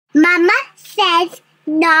Mama says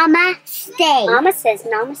namaste. Mama says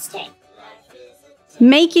namaste.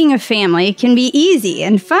 Making a family can be easy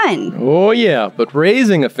and fun. Oh yeah, but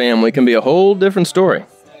raising a family can be a whole different story.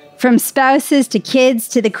 From spouses to kids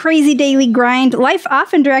to the crazy daily grind, life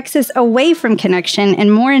often directs us away from connection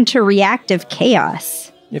and more into reactive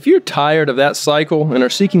chaos. If you're tired of that cycle and are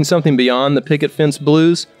seeking something beyond the picket fence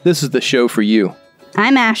blues, this is the show for you.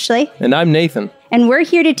 I'm Ashley. And I'm Nathan. And we're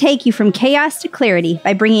here to take you from chaos to clarity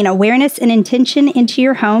by bringing awareness and intention into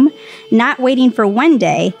your home, not waiting for one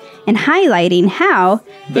day, and highlighting how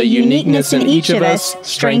the uniqueness in each of us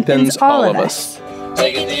strengthens all of us.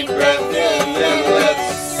 Take a deep breath in and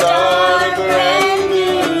let's start a brand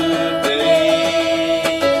new day.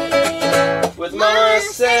 With Mama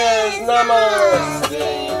says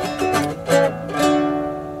namaste.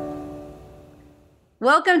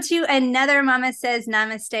 Welcome to another Mama Says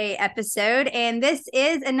Namaste episode, and this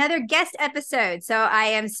is another guest episode. So I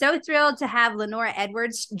am so thrilled to have Lenora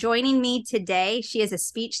Edwards joining me today. She is a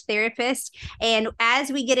speech therapist, and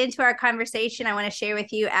as we get into our conversation, I want to share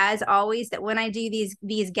with you, as always, that when I do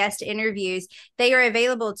these guest interviews, they are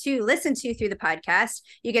available to listen to through the podcast.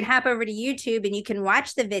 You can hop over to YouTube and you can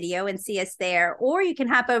watch the video and see us there, or you can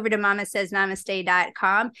hop over to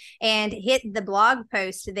mamasaysnamaste.com and hit the blog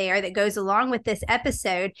post there that goes along with this episode,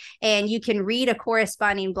 and you can read a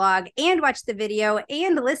corresponding blog and watch the video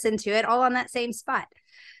and listen to it all on that same spot.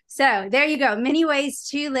 So there you go. Many ways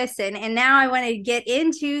to listen. And now I want to get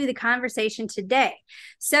into the conversation today.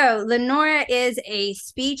 So Lenora is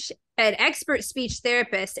an expert speech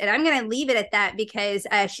therapist, and I'm going to leave it at that because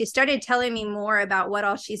she started telling me more about what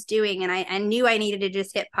all she's doing, and I knew I needed to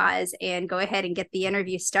just hit pause and go ahead and get the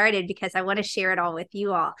interview started because I want to share it all with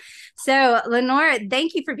you all. So Lenora,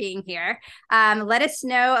 thank you for being here. Let us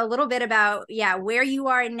know a little bit about where you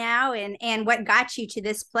are now and what got you to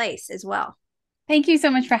this place as well. Thank you so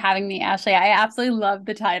much for having me, Ashley. I absolutely love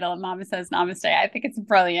the title, Mama Says Namaste. I think it's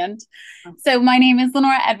brilliant. So my name is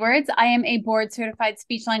Lenora Edwards. I am a board-certified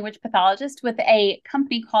speech-language pathologist with a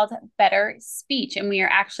company called Better Speech, and we are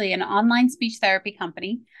actually an online speech therapy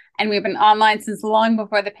company, and we've been online since long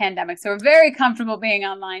before the pandemic, so we're very comfortable being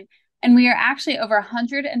online. And we are actually over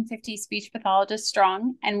 150 speech pathologists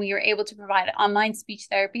strong, and we are able to provide online speech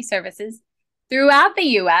therapy services throughout the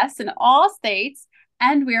U.S. in all states.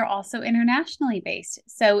 And we are also internationally based.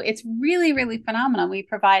 So it's really, really phenomenal. We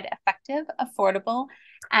provide effective, affordable,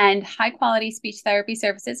 and high quality speech therapy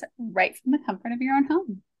services right from the comfort of your own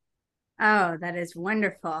home. Oh, that is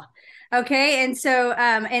wonderful. Okay. And so,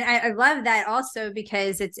 and I love that also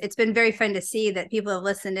because it's been very fun to see that people have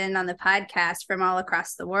listened in on the podcast from all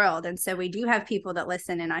across the world. And so we do have people that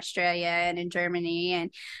listen in Australia and in Germany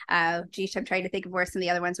and, I'm trying to think of where some of the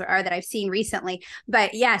other ones are that I've seen recently,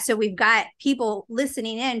 but yeah, so we've got people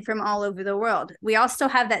listening in from all over the world. We all still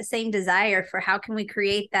have that same desire for how can we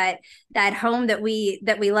create that home that we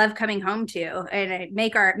love coming home to and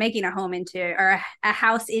making a home into, or a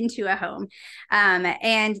house into a home.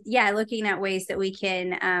 And looking at ways that we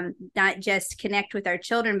can not just connect with our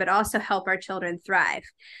children, but also help our children thrive.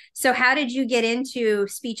 So how did you get into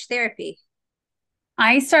speech therapy?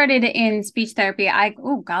 I started in speech therapy. I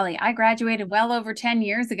graduated well over 10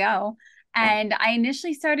 years ago. And I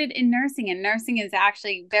initially started in nursing, and nursing is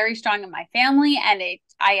actually very strong in my family. And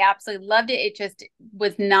I absolutely loved it. It just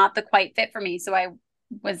was not the quite fit for me. So I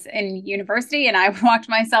was in university and I walked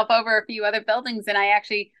myself over a few other buildings, and I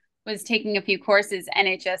actually was taking a few courses, and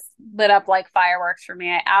it just lit up like fireworks for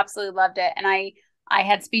me. I absolutely loved it. And I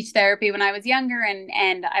had speech therapy when I was younger,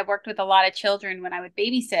 and I worked with a lot of children when I would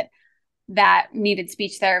babysit that needed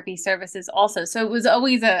speech therapy services also. So it was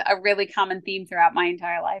always a really common theme throughout my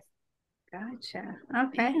entire life. Gotcha.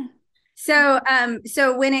 Okay. So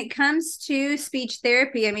when it comes to speech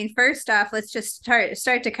therapy, I mean, first off, let's just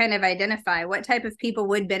start to kind of identify what type of people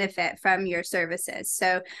would benefit from your services.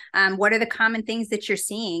 So what are the common things that you're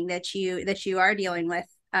seeing that you are dealing with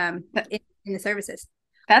in the services?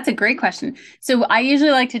 That's a great question. So I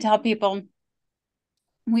usually like to tell people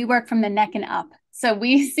we work from the neck and up. So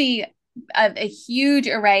we see a huge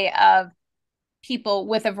array of people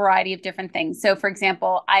with a variety of different things. So for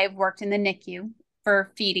example, I've worked in the NICU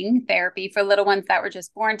for feeding therapy for little ones that were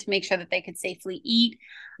just born to make sure that they could safely eat.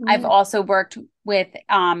 Mm-hmm. I've also worked with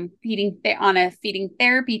on a feeding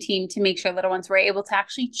therapy team to make sure little ones were able to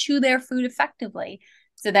actually chew their food effectively.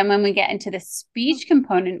 So then when we get into the speech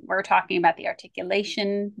component, we're talking about the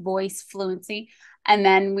articulation, voice, fluency. And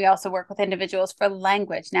then we also work with individuals for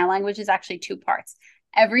language. Now, language is actually two parts.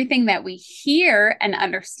 Everything that we hear and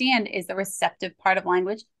understand is the receptive part of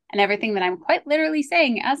language. And everything that I'm quite literally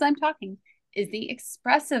saying as I'm talking is the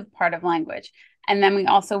expressive part of language. And then we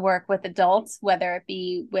also work with adults, whether it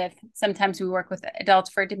be sometimes we work with adults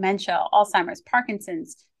for dementia, Alzheimer's,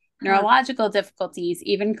 Parkinson's, neurological difficulties,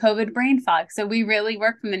 even COVID brain fog. So we really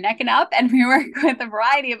work from the neck and up, and we work with a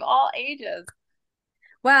variety of all ages.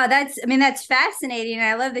 Wow, that's fascinating. And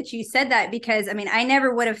I love that you said that, because I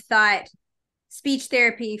never would have thought speech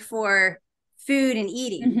therapy for food and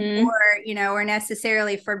eating, or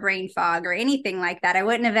necessarily for brain fog or anything like that. I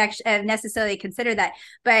wouldn't have actually necessarily considered that,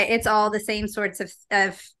 but it's all the same sorts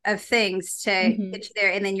of things to get you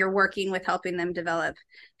there. And then you're working with helping them develop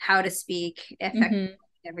how to speak effectively,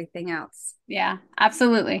 everything else. Yeah,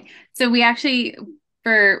 absolutely. So we actually,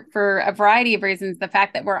 for a variety of reasons, the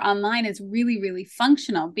fact that we're online is really, really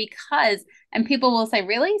functional because, and people will say,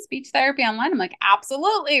 really, speech therapy online? I'm like,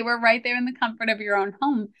 absolutely. We're right there in the comfort of your own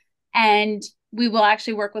home. And we will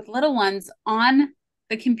actually work with little ones on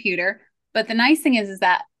the computer. But the nice thing is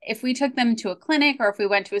that if we took them to a clinic or if we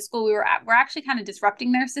went to a school, we're actually kind of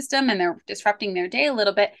disrupting their system and they're disrupting their day a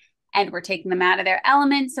little bit, and we're taking them out of their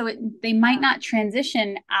element. So they might not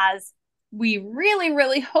transition as we really,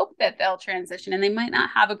 really hope that they'll transition, and they might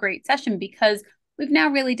not have a great session because we've now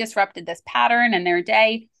really disrupted this pattern in their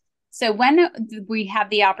day. So when we have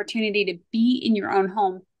the opportunity to be in your own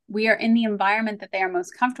home, we are in the environment that they are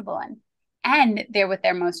most comfortable in, and they're with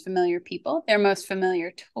their most familiar people, their most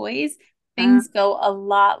familiar toys. Things go a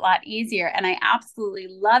lot easier. And I absolutely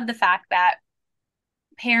love the fact that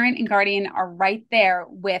parent and guardian are right there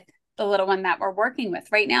with the little one that we're working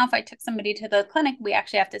with. Right now, if I took somebody to the clinic, we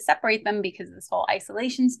actually have to separate them because of this whole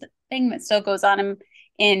isolation thing that still goes on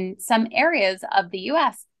in some areas of the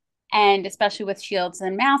US, and especially with shields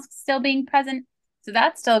and masks still being present. So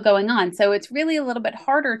that's still going on. So it's really a little bit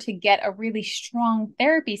harder to get a really strong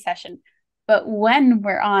therapy session. But when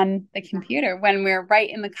we're on the computer, when we're right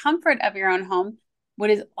in the comfort of your own home,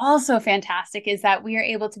 what is also fantastic is that we are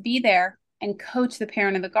able to be there and coach the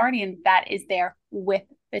parent or the guardian that is there with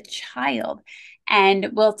the child. And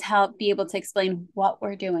we'll be able to explain what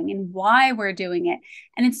we're doing and why we're doing it.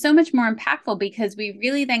 And it's so much more impactful because we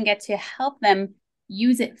really then get to help them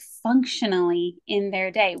use it functionally in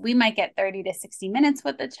their day. We might get 30 to 60 minutes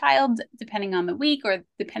with the child, depending on the week or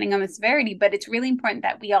depending on the severity, but it's really important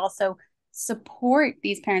that we also support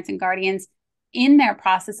these parents and guardians in their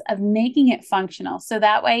process of making it functional. So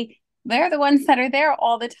that way they're the ones that are there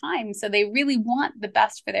all the time. So they really want the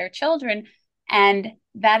best for their children. And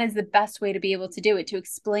that is the best way to be able to do it, to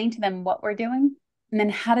explain to them what we're doing and then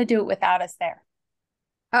how to do it without us there.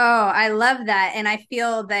 Oh, I love that. And I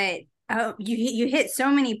feel that you hit so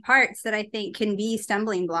many parts that I think can be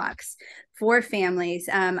stumbling blocks for families.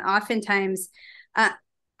 Oftentimes,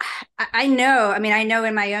 I know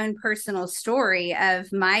in my own personal story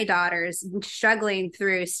of my daughters struggling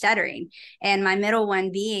through stuttering, and my middle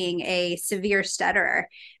one being a severe stutterer.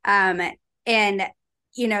 And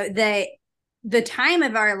the time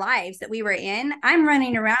of our lives that we were in, I'm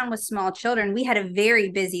running around with small children. We had a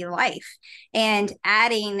very busy life, and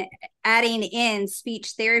adding in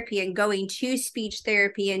speech therapy and going to speech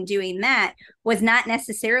therapy and doing that was not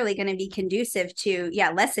necessarily going to be conducive to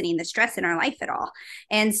lessening the stress in our life at all.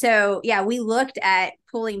 And so we looked at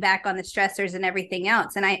pulling back on the stressors and everything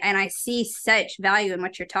else. And I see such value in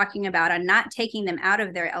what you're talking about, on not taking them out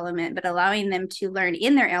of their element, but allowing them to learn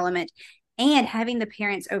in their element, and having the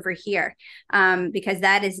parents over here, because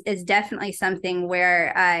that is definitely something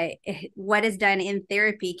where what is done in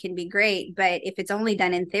therapy can be great, but if it's only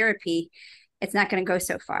done in therapy, it's not going to go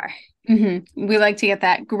so far. We like to get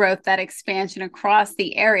that growth, that expansion across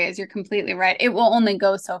the areas. You're completely right. It will only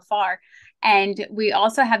go so far. And we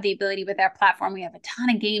also have the ability with our platform, we have a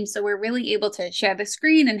ton of games. So we're really able to share the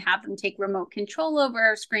screen and have them take remote control over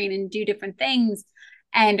our screen and do different things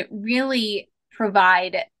and really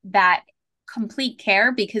provide that complete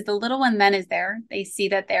care, because the little one then is there. They see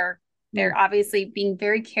that they're obviously being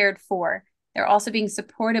very cared for. They're also being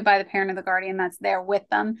supported by the parent or the guardian that's there with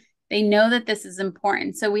them. They know that this is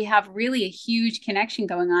important. So we have really a huge connection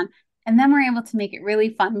going on. And then we're able to make it really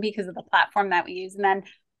fun because of the platform that we use. And then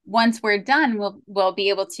once we're done, we'll be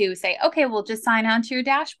able to say, okay, we'll just sign on to your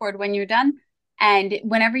dashboard when you're done. And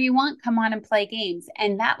whenever you want, come on and play games.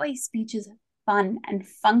 And that way speech is fun and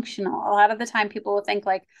functional. A lot of the time people will think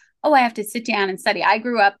like, oh, I have to sit down and study. I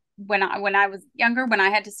grew up when I was younger, when I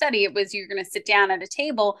had to study, it was you're going to sit down at a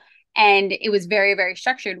table and it was very, very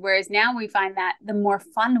structured. Whereas now we find that the more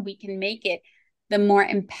fun we can make it, the more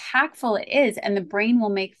impactful it is. And the brain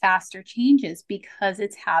will make faster changes because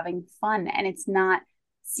it's having fun and it's not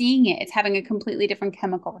seeing it. It's having a completely different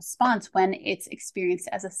chemical response when it's experienced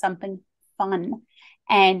as something fun.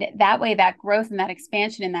 And that way, that growth and that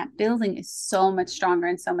expansion and that building is so much stronger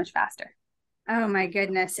and so much faster. Oh my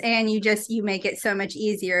goodness. And you make it so much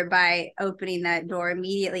easier by opening that door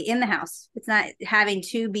immediately in the house. It's not having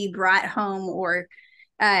to be brought home or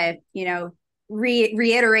you know,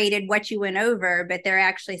 reiterated what you went over, but they're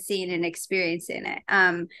actually seeing an experience in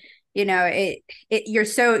it. You know, you're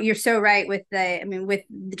so right with with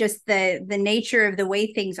just the nature of the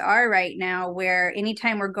way things are right now, where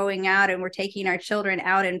anytime we're going out and we're taking our children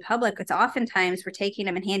out in public, it's oftentimes we're taking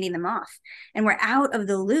them and handing them off, and we're out of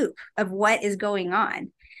the loop of what is going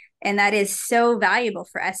on. And that is so valuable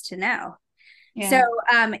for us to know. Yeah.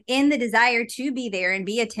 So, in the desire to be there and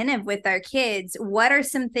be attentive with our kids, what are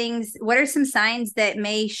some things? What are some signs that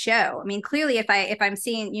may show? I mean, clearly, if I'm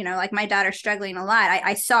seeing, you know, like my daughter struggling a lot,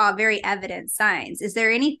 I saw very evident signs. Is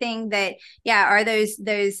there anything that, yeah, are those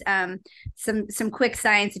some quick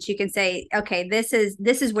signs that you can say, okay, this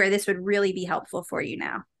is where this would really be helpful for you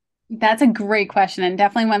now? That's a great question, and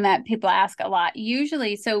definitely one that people ask a lot.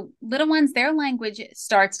 Usually, so little ones, their language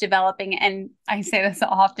starts developing. And I say this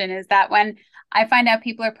often, is that when I find out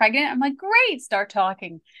people are pregnant, I'm like, great, start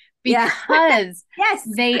talking. Because yes,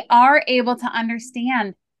 they are able to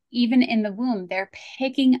understand even in the womb. They're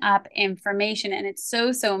picking up information, and it's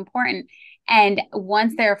so, so important. And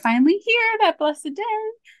once they're finally here, that blessed day,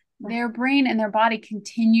 their brain and their body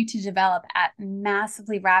continue to develop at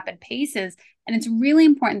massively rapid paces. And it's really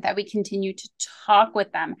important that we continue to talk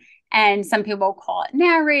with them. And some people will call it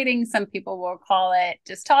narrating, some people will call it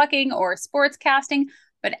just talking or sports casting.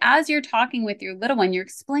 But as you're talking with your little one, you're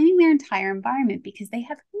explaining their entire environment, because they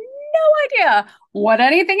have no idea what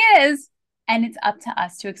anything is. And it's up to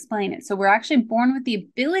us to explain it. So we're actually born with the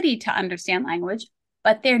ability to understand language,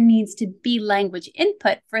 but there needs to be language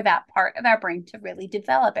input for that part of our brain to really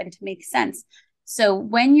develop and to make sense. So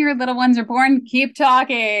when your little ones are born, keep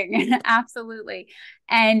talking. Absolutely.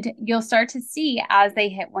 And you'll start to see as they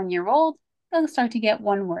hit 1 year old, they'll start to get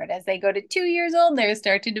one word. As they go to 2 years old, they'll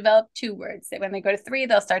start to develop two words. When they go to 3,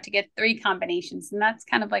 they'll start to get 3 combinations. And that's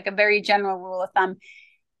kind of like a very general rule of thumb.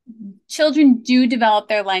 Children do develop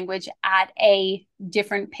their language at a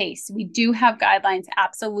different pace. We do have guidelines,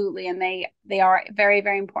 absolutely, and they are very,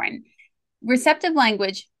 very important. Receptive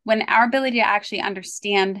language, when our ability to actually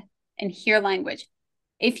understand and hear language,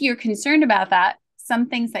 if you're concerned about that, some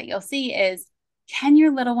things that you'll see is, can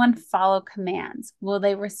your little one follow commands? Will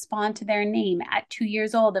they respond to their name at 2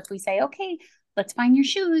 years old? If we say, okay, let's find your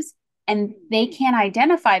shoes, and they can't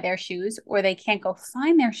identify their shoes, or they can't go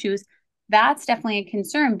find their shoes, that's definitely a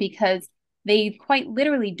concern, because they quite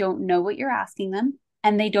literally don't know what you're asking them,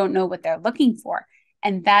 and they don't know what they're looking for.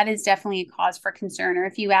 And that is definitely a cause for concern. Or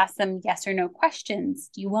if you ask them yes or no questions,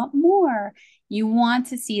 do you want more? You want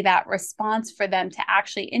to see that response for them to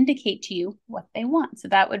actually indicate to you what they want. So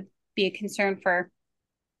that would be a concern for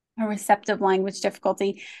a receptive language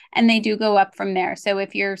difficulty. And they do go up from there. So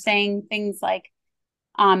if you're saying things like,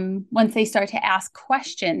 once they start to ask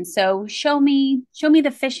questions, so show me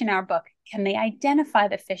the fish in our book. Can they identify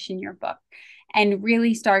the fish in your book? And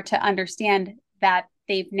really start to understand that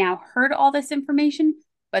they've now heard all this information,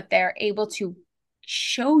 but they're able to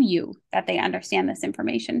show you that they understand this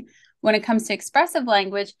information. When it comes to expressive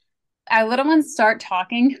language, our little ones start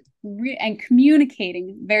talking and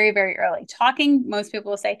communicating very, very early. Talking, most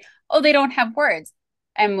people will say, oh, they don't have words.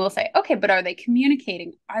 And we'll say, okay, but are they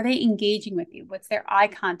communicating? Are they engaging with you? What's their eye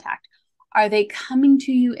contact? Are they coming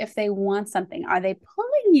to you if they want something? Are they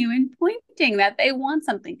pulling you and pointing that they want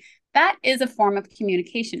something? That is a form of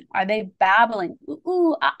communication. Are they babbling? Ooh,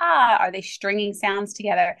 ooh, ah, ah. Are they stringing sounds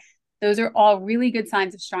together? Those are all really good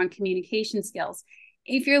signs of strong communication skills.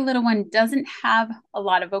 If your little one doesn't have a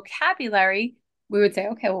lot of vocabulary, we would say,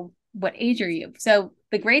 okay, well, what age are you? So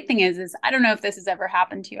the great thing is I don't know if this has ever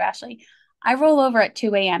happened to you, Ashley. I roll over at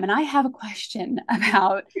 2 a.m. and I have a question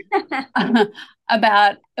about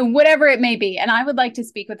about whatever it may be. And I would like to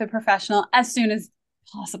speak with a professional as soon as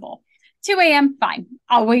possible. 2 a.m., fine.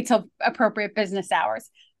 I'll wait till appropriate business hours.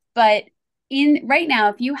 But right now,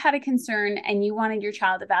 if you had a concern and you wanted your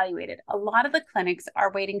child evaluated, a lot of the clinics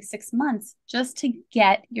are waiting 6 months just to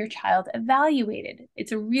get your child evaluated.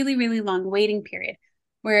 It's a really, really long waiting period.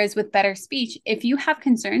 Whereas with Better Speech, if you have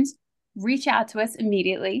concerns, reach out to us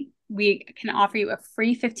immediately. We can offer you a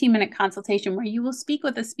free 15-minute consultation where you will speak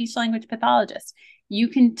with a speech language pathologist. You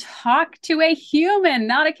can talk to a human,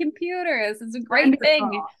 not a computer. This is a great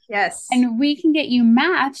thing. Yes. And we can get you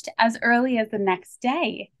matched as early as the next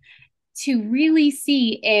day to really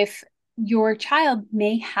see if your child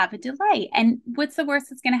may have a delay. And what's the worst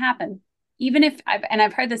that's going to happen? Even if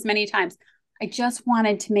I've heard this many times, I just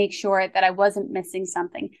wanted to make sure that I wasn't missing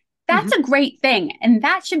something. That's a great thing. And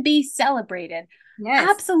that should be celebrated. Yes.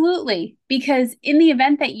 Absolutely. Because in the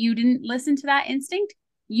event that you didn't listen to that instinct,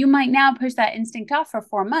 you might now push that instinct off for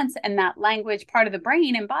 4 months, and that language part of the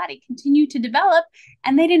brain and body continue to develop,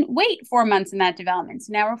 and they didn't wait 4 months in that development.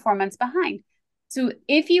 So now we're 4 months behind. So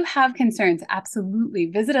if you have concerns, absolutely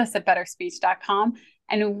visit us at betterspeech.com,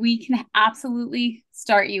 and we can absolutely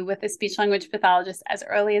start you with a speech language pathologist as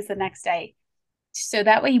early as the next day. So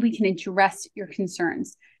that way we can address your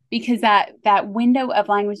concerns, because that window of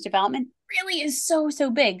language development really is so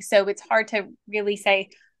big. So it's hard to really say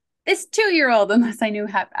this 2-year-old unless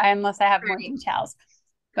I have more details.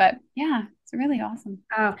 But yeah, it's really awesome.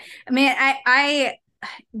 Oh, I mean, I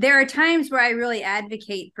there are times where I really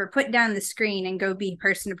advocate for put down the screen and go be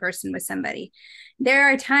person to person with somebody.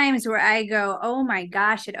 There are times where I go, oh my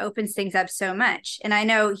gosh, it opens things up so much. And I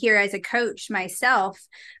know here as a coach myself,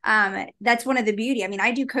 that's one of the beauty. I mean,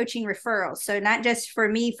 I do coaching referrals. So not just for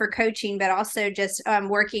me for coaching, but also just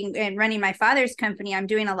working and running my father's company. I'm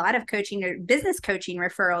doing a lot of coaching or business coaching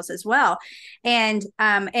referrals as well. And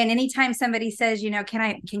anytime somebody says, you know,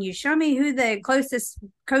 can you show me who the closest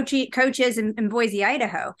coach is in Boise,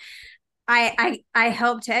 Idaho? I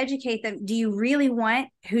help to educate them. Do you really want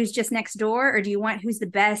who's just next door, or do you want who's the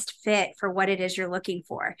best fit for what it is you're looking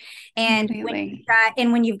for? And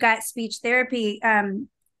when you've got speech therapy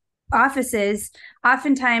offices,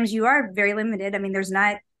 oftentimes you are very limited. I mean, there's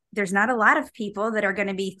not a lot of people that are going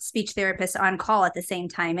to be speech therapists on call at the same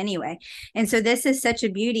time anyway. And so this is such a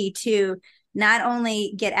beauty to not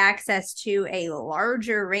only get access to a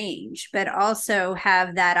larger range, but also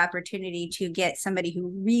have that opportunity to get somebody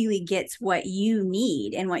who really gets what you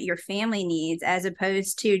need and what your family needs, as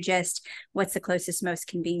opposed to just what's the closest, most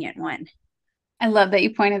convenient one. I love that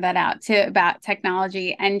you pointed that out too, about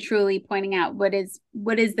technology, and truly pointing out what is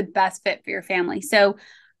the best fit for your family. So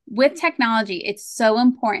with technology, it's so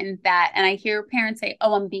important that, and I hear parents say,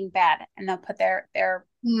 oh, I'm being bad, and they'll put their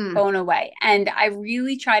phone away. And I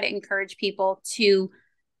really try to encourage people to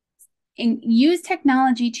use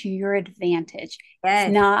technology to your advantage. Yes.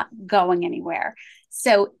 It's not going anywhere.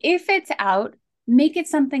 So if it's out, make it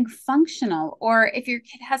something functional. Or if your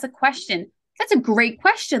kid has a question, that's a great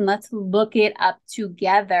question. Let's look it up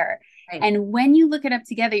together. Right. And when you look it up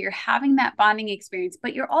together, you're having that bonding experience,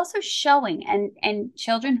 but you're also showing, and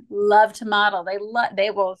children love to model.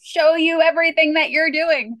 They will show you everything that you're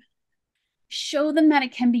doing. Show them that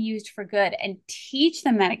it can be used for good, and teach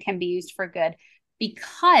them that it can be used for good,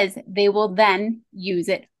 because they will then use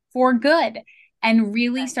it for good and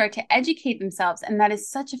really start to educate themselves. And that is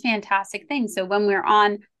such a fantastic thing. So when we're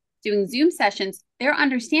on doing Zoom sessions, they're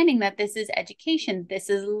understanding that this is education, this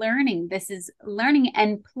is learning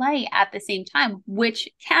and play at the same time, which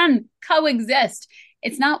can coexist.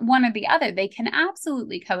 It's not one or the other. They can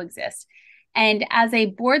absolutely coexist. And as a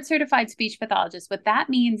board certified speech pathologist, what that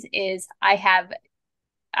means is I have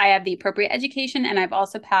the appropriate education, and I've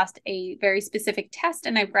also passed a very specific test,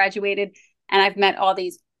 and I've graduated, and I've met all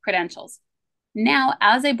these credentials. Now,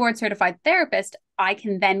 as a board certified therapist, I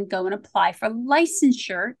can then go and apply for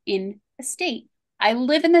licensure in a state. I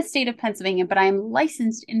live in the state of Pennsylvania, but I'm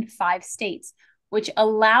licensed in 5 states, which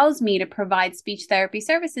allows me to provide speech therapy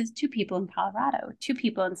services to people in Colorado, to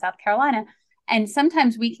people in South Carolina. And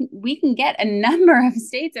sometimes we can get a number of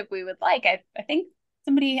states if we would like. I think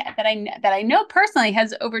somebody that I know personally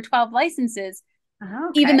has over 12 licenses,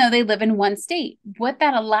 even though they live in one state. What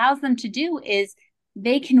that allows them to do is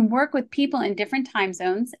they can work with people in different time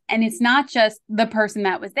zones, and it's not just the person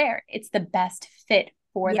that was there. It's the best fit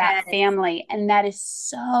for that family. And that is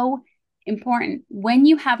so important. When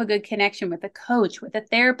you have a good connection with a coach, with a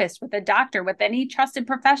therapist, with a doctor, with any trusted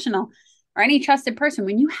professional or any trusted person,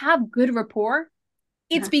 when you have good rapport,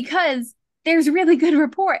 it's because there's really good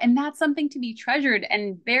rapport. And that's something to be treasured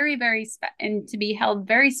and and to be held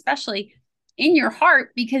very specially in your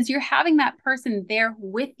heart, because you're having that person there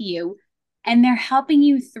with you, and they're helping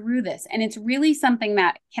you through this. And it's really something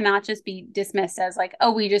that cannot just be dismissed as like,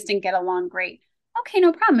 oh, we just didn't get along great. Okay,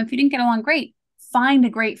 no problem. If you didn't get along great, find a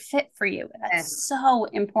great fit for you. That's so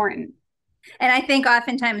important. And I think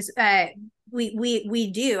oftentimes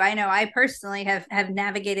we do. I know I personally have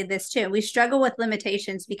navigated this too. We struggle with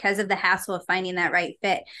limitations because of the hassle of finding that right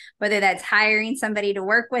fit, whether that's hiring somebody to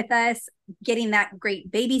work with us, getting that great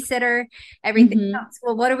babysitter, everything else.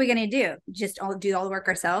 Well, what are we going to do? Just do all the work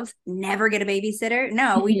ourselves? Never get a babysitter?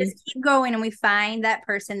 No, we just keep going, and we find that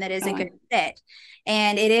person that is a good fit.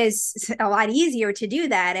 And it is a lot easier to do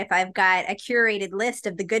that if I've got a curated list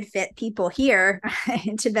of the good fit people here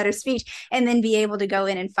to Better Speech, and then be able to go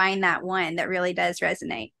in and find that one that really does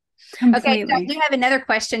resonate. Completely. Okay, so I do have another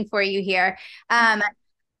question for you here.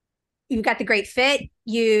 You've got the great fit.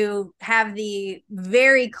 You have the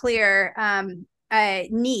very clear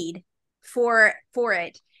need for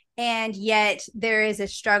it. and yet there is a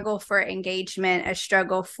struggle for engagement, a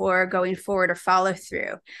struggle for going forward or follow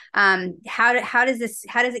through. How does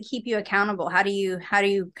it keep you accountable? How do you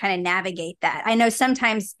kind of navigate that? I know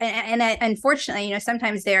sometimes, and unfortunately,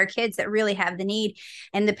 sometimes there are kids that really have the need,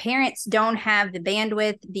 and the parents don't have the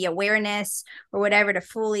bandwidth, the awareness, or whatever to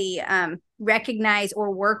fully recognize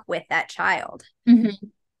or work with that child. Mm-hmm.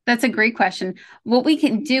 That's a great question. What we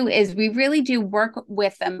can do is we really do work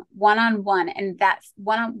with them one-on-one, and that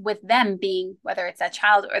one with them being, whether it's that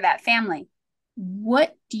child or that family,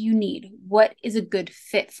 what do you need? What is a good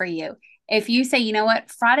fit for you? If you say, you know what,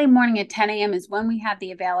 Friday morning at 10 a.m. is when we have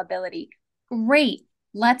the availability, great.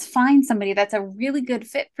 Let's find somebody that's a really good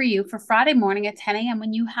fit for you for Friday morning at 10 a.m.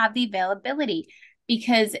 when you have the availability.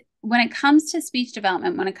 Because when it comes to speech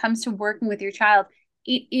development, when it comes to working with your child,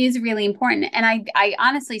 it is really important. And I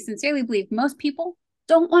honestly, sincerely believe most people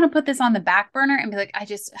don't want to put this on the back burner and be like, I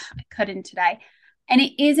couldn't today. And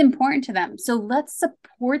it is important to them. So let's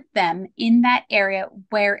support them in that area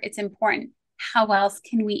where it's important. How else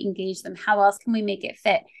can we engage them? How else can we make it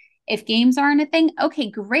fit? If games aren't a thing, okay,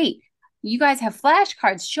 great. You guys have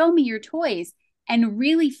flashcards. Show me your toys and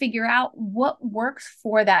really figure out what works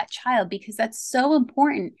for that child, because that's so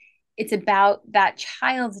important. It's about that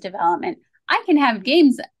child's development. I can have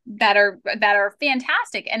games that are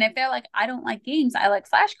fantastic. And if they're like, I don't like games, I like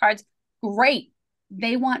flashcards, great.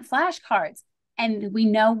 They want flashcards. And we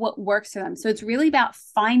know what works for them. So it's really about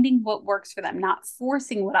finding what works for them, not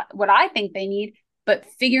forcing what I think they need, but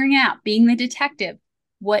figuring out, being the detective,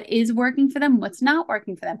 what is working for them, what's not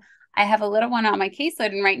working for them. I have a little one on my caseload,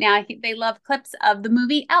 and right now they love clips of the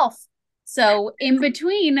movie Elf. So in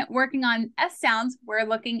between working on S sounds, we're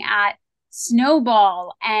looking at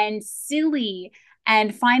snowball and silly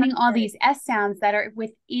and finding all these S sounds that are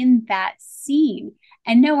within that scene.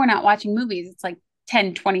 And no, we're not watching movies. It's like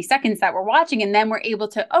 10, 20 seconds that we're watching. And then we're able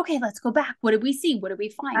to, okay, let's go back. What did we see? What did we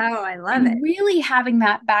find? Oh, I love it. Really having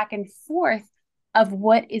that back and forth of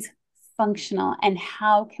what is functional and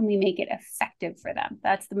how can we make it effective for them.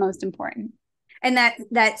 That's the most important. And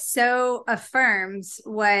that so affirms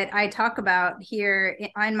what I talk about here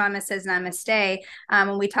on Mama Says Namaste.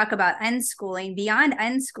 When we talk about unschooling, beyond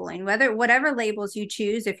unschooling, whatever labels you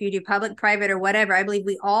choose, if you do public, private, or whatever, I believe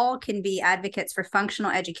we all can be advocates for functional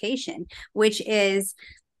education, which is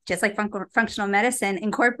just like functional medicine,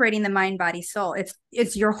 incorporating the mind, body, soul.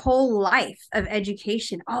 It's your whole life of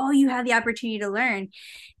education. All you have the opportunity to learn.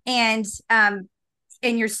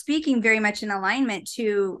 And you're speaking very much in alignment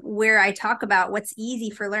to where I talk about what's easy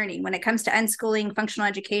for learning when it comes to unschooling, functional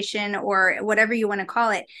education, or whatever you want to call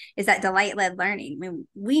it, is that delight-led learning. I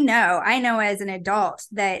mean, I know as an adult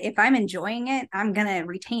that if I'm enjoying it, I'm going to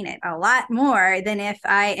retain it a lot more than if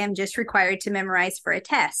I am just required to memorize for a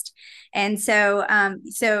test. And so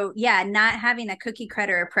yeah, not having a cookie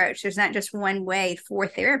cutter approach. There's not just one way for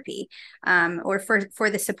therapy or for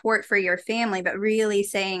the support for your family, but really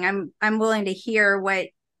saying, I'm willing to hear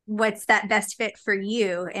what's that best fit for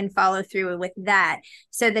you and follow through with that,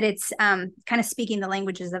 so that it's kind of speaking the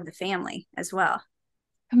languages of the family as well.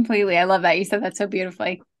 Completely. I love that. You said that so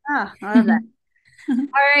beautifully. Oh, I love that.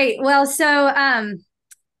 All right. Well, so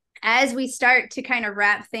as we start to kind of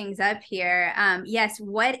wrap things up here, yes,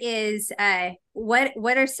 what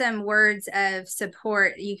are some words of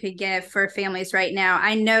support you could give for families right now?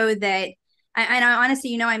 I know that, and I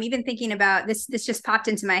honestly, I'm even thinking about this just popped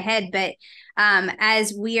into my head, but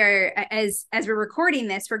as we're recording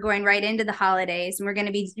this, we're going right into the holidays, and we're going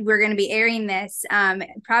to be airing this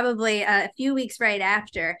probably a few weeks right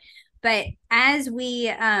after. But as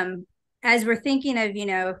we're thinking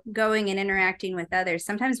of, going and interacting with others,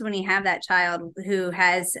 sometimes when you have that child who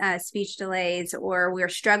has speech delays, or we're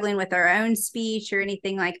struggling with our own speech or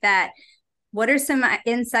anything like that, what are some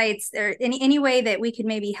insights or any way that we could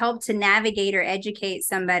maybe help to navigate or educate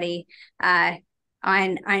somebody on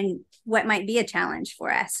what might be a challenge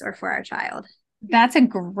for us or for our child? That's a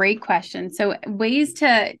great question. So ways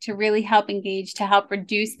to really help engage, to help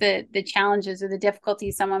reduce the challenges or the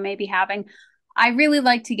difficulties someone may be having. I really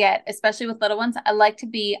like to get, especially with little ones, I like to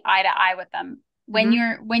be eye to eye with them. When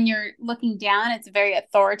you're looking down, it's very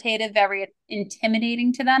authoritative, very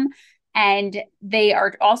intimidating to them. And they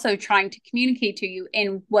are also trying to communicate to you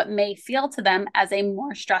in what may feel to them as a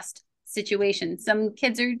more stressed situation. Some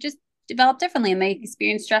kids are just developed differently, and they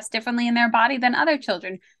experience stress differently in their body than other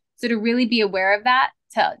children. So to really be aware of that,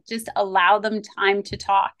 to just allow them time to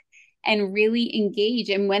talk and really engage.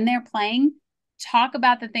 And when they're playing, talk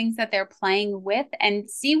about the things that they're playing with and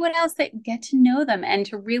see what else that get to know them, and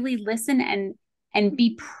to really listen and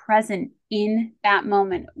be present in that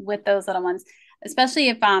moment with those little ones. Especially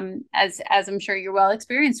if, as I'm sure you're well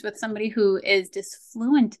experienced with somebody who is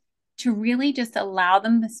disfluent to really just allow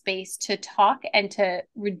them the space to talk and to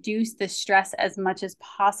reduce the stress as much as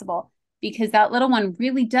possible, because that little one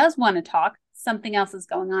really does want to talk. Something else is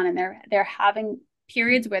going on, and they're having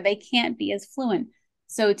periods where they can't be as fluent.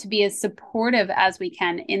 So to be as supportive as we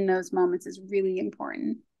can in those moments is really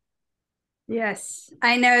important. Yes.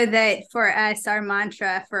 I know that for us, our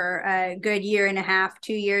mantra for a good year and a half,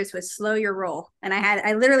 2 years was slow your roll. And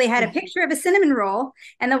I literally had a picture of a cinnamon roll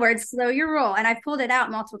and the word slow your roll. And I've pulled it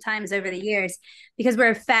out multiple times over the years because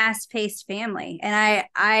we're a fast-paced family. And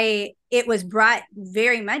it was brought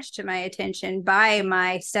very much to my attention by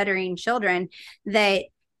my stuttering children that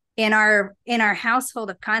in our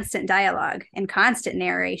household of constant dialogue and constant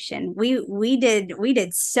narration, we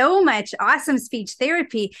did so much awesome speech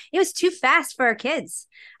therapy. It was too fast for our kids.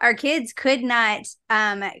 Our kids could not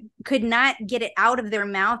get it out of their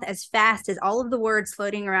mouth as fast as all of the words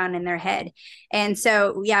floating around in their head. And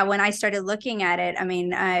so, yeah, when I started looking at it, I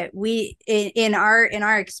mean, in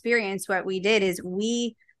our experience, what we did is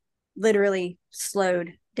we literally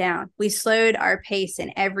slowed down. We slowed our pace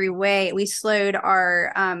in every way. We slowed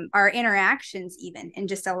our interactions even, and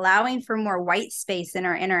just allowing for more white space in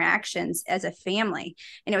our interactions as a family.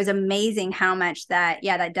 And it was amazing how much that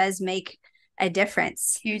does make a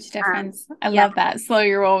difference. Huge difference. I love that. Slow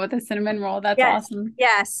your roll with a cinnamon roll. That's awesome.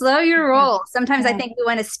 Yeah. Slow your roll. Sometimes I think we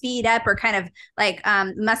want to speed up or kind of like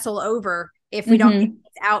muscle over if we don't get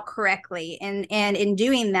it out correctly. And in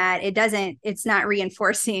doing that, it's not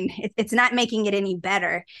reinforcing, it's not making it any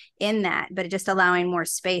better in that, but just allowing more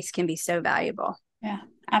space can be so valuable. Yeah,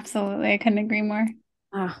 absolutely. I couldn't agree more.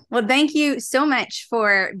 Oh, well, thank you so much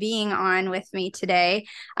for being on with me today.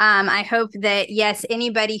 I hope that, yes,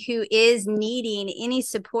 anybody who is needing any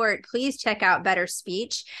support, please check out Better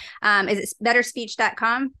Speech. Is it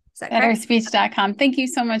betterspeech.com? Betterspeech.com. Thank you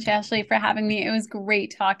so much, Ashley, for having me. It was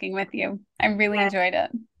great talking with you. I really enjoyed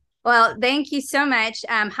it. Well, thank you so much.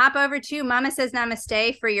 Hop over to Mama Says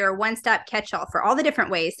Namaste for your one-stop catch-all for all the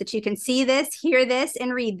different ways that you can see this, hear this,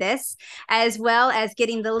 and read this, as well as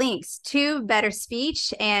getting the links to Better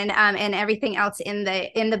Speech and everything else in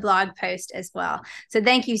the blog post as well. So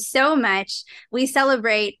thank you so much. We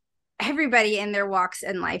celebrate everybody in their walks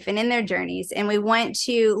in life and in their journeys. And we want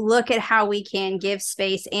to look at how we can give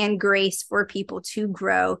space and grace for people to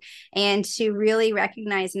grow and to really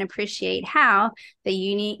recognize and appreciate how the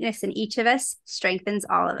uniqueness in each of us strengthens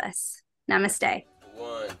all of us. Namaste.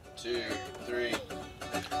 1, 2, 3.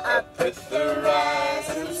 Up with the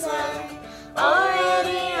rising sun,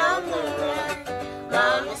 already on the run.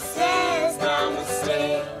 Mama says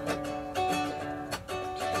namaste.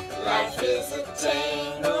 Life is a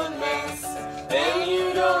tangled mess, and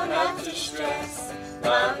you don't have to stress.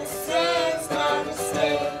 Mama says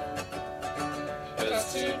namaste.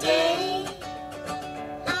 'Cause today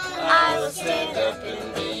I will stand up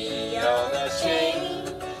and be all the change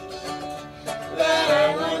that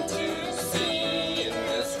I want to see in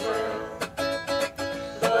this world.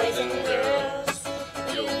 Boys and girls,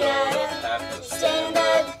 you gotta have to stand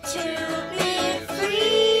up to be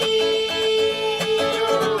free.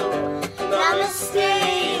 Namaste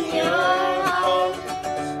in your heart.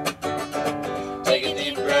 Take a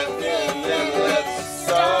deep breath in and let's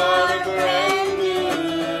start a brand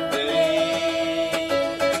new day.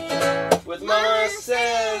 With Mama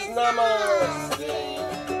Says Namaste.